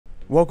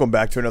Welcome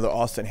back to another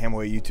Austin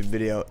Hamawy YouTube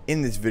video.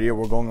 In this video,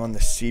 we're going on the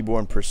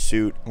Seabourn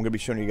Pursuit. I'm going to be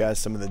showing you guys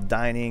some of the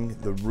dining,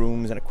 the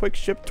rooms, and a quick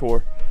ship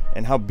tour,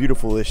 and how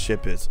beautiful this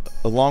ship is,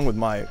 along with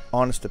my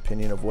honest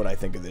opinion of what I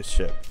think of this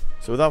ship.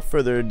 So without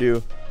further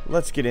ado,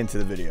 let's get into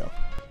the video.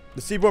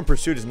 The Seabourn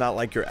Pursuit is not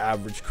like your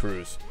average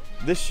cruise.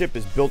 This ship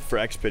is built for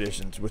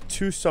expeditions. With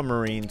 2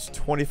 submarines,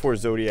 24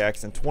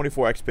 Zodiacs, and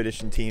 24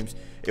 expedition teams,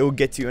 it will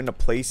get you into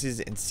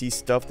places and see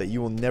stuff that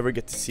you will never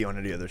get to see on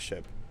any other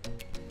ship.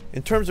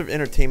 In terms of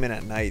entertainment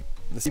at night,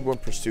 the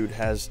Seabourn Pursuit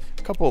has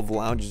a couple of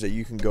lounges that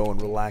you can go and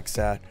relax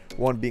at.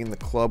 One being the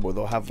club, where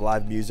they'll have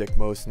live music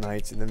most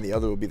nights, and then the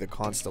other will be the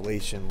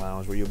Constellation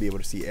Lounge, where you'll be able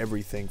to see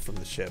everything from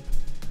the ship.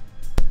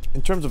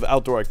 In terms of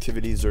outdoor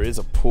activities, there is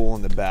a pool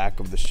in the back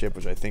of the ship,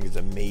 which I think is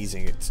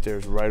amazing. It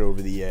stares right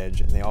over the edge,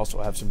 and they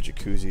also have some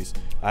jacuzzis.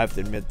 I have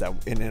to admit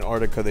that in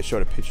Antarctica, they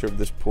showed a picture of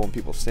this pool and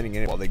people sitting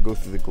in it while they go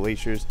through the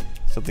glaciers.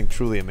 Something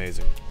truly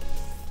amazing.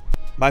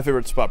 My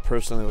favorite spot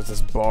personally was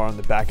this bar on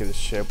the back of the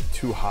ship,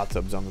 2 hot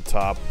tubs on the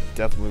top.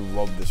 Definitely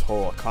loved this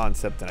whole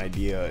concept and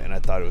idea, and I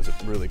thought it was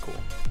really cool.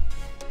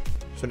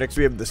 So next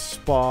we have the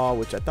spa,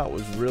 which I thought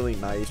was really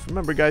nice.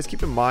 Remember guys,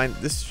 keep in mind,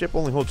 this ship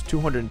only holds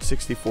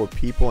 264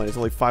 people and it's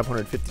only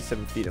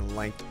 557 feet in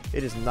length.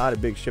 It is not a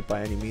big ship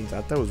by any means.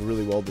 I thought it was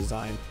really well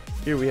designed.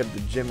 Here we have the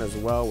gym as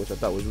well, which I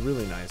thought was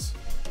really nice.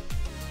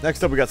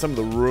 Next up, we got some of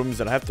the rooms,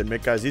 and I have to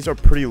admit, guys, these are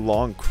pretty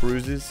long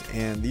cruises,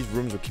 and these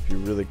rooms will keep you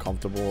really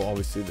comfortable.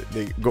 Obviously,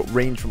 they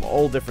range from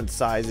all different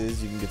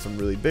sizes. You can get some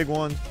really big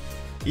ones.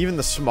 Even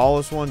the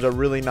smallest ones are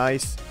really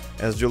nice.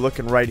 As you're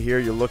looking right here,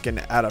 you're looking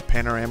at a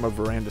panorama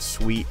veranda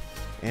suite,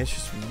 and it's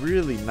just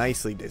really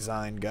nicely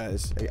designed,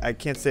 guys. I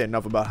can't say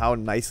enough about how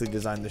nicely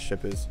designed this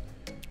ship is.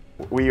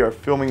 We are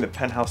filming the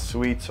penthouse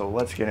suite, so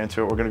let's get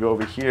into it. We're going to go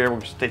over here. We're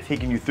just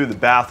taking you through the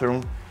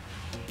bathroom.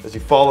 As you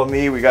follow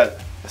me, we got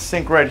a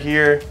sink right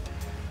here.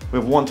 We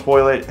have 1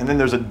 toilet, and then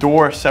there's a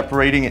door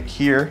separating it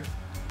here.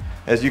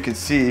 As you can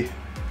see,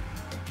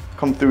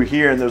 come through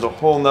here, and there's a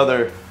whole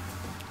nother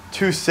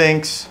 2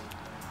 sinks.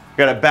 We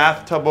got a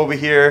bathtub over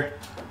here,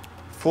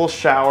 full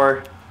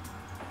shower,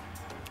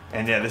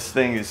 and yeah, this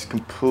thing is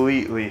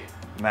completely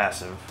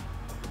massive.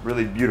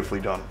 Really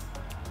beautifully done.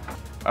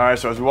 All right,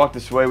 so as we walk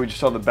this way, we just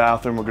saw the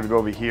bathroom. We're gonna go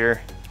over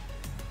here,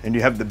 and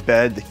you have the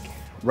bed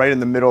right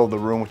in the middle of the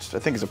room, which I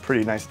think is a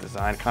pretty nice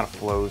design. It kind of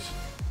flows.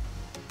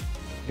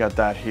 You got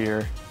that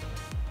here.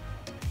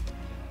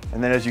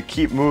 And then as you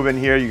keep moving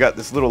here, you got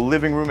this little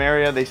living room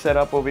area they set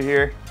up over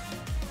here.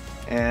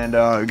 And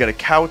you got a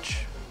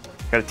couch,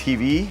 got a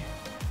TV,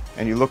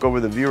 and you look over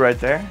the view right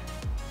there.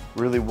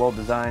 Really well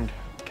designed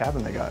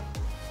cabin they got.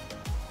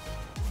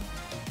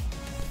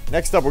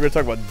 Next up, we're gonna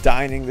talk about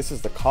dining. This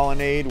is the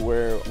colonnade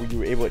where you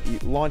were able to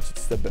eat lunch.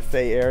 It's the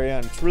buffet area,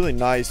 and it's really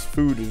nice.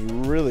 Food is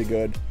really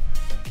good.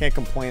 Can't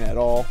complain at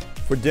all.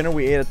 For dinner,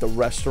 we ate at the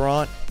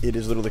restaurant. It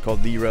is literally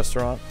called The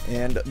Restaurant,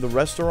 and the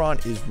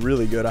restaurant is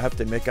really good. I have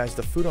to admit, guys,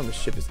 the food on the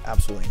ship is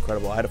absolutely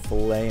incredible. I had a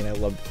filet, and I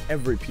loved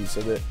every piece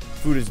of it.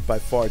 Food is by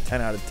far 10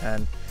 out of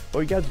 10. But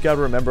you guys got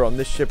to remember, on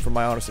this ship, from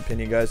my honest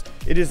opinion, guys,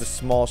 it is a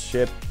small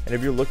ship, and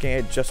if you're looking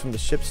at it just from the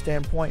ship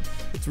standpoint,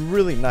 it's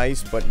really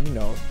nice, but, you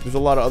know, there's a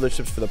lot of other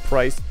ships for the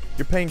price.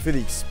 You're paying for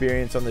the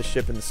experience on this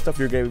ship, and the stuff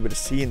you're going to be able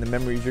to see and the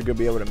memories you're going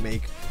to be able to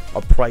make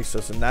are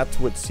priceless, and that's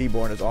what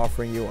Seabourn is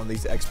offering you on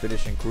these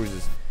expedition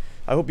cruises.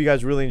 I hope you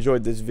guys really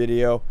enjoyed this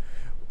video,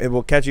 and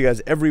we'll catch you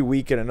guys every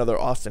week in another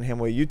Austin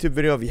Hamawy YouTube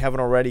video. If you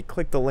haven't already,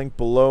 click the link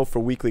below for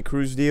weekly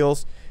cruise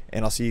deals,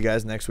 and I'll see you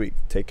guys next week.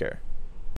 Take care.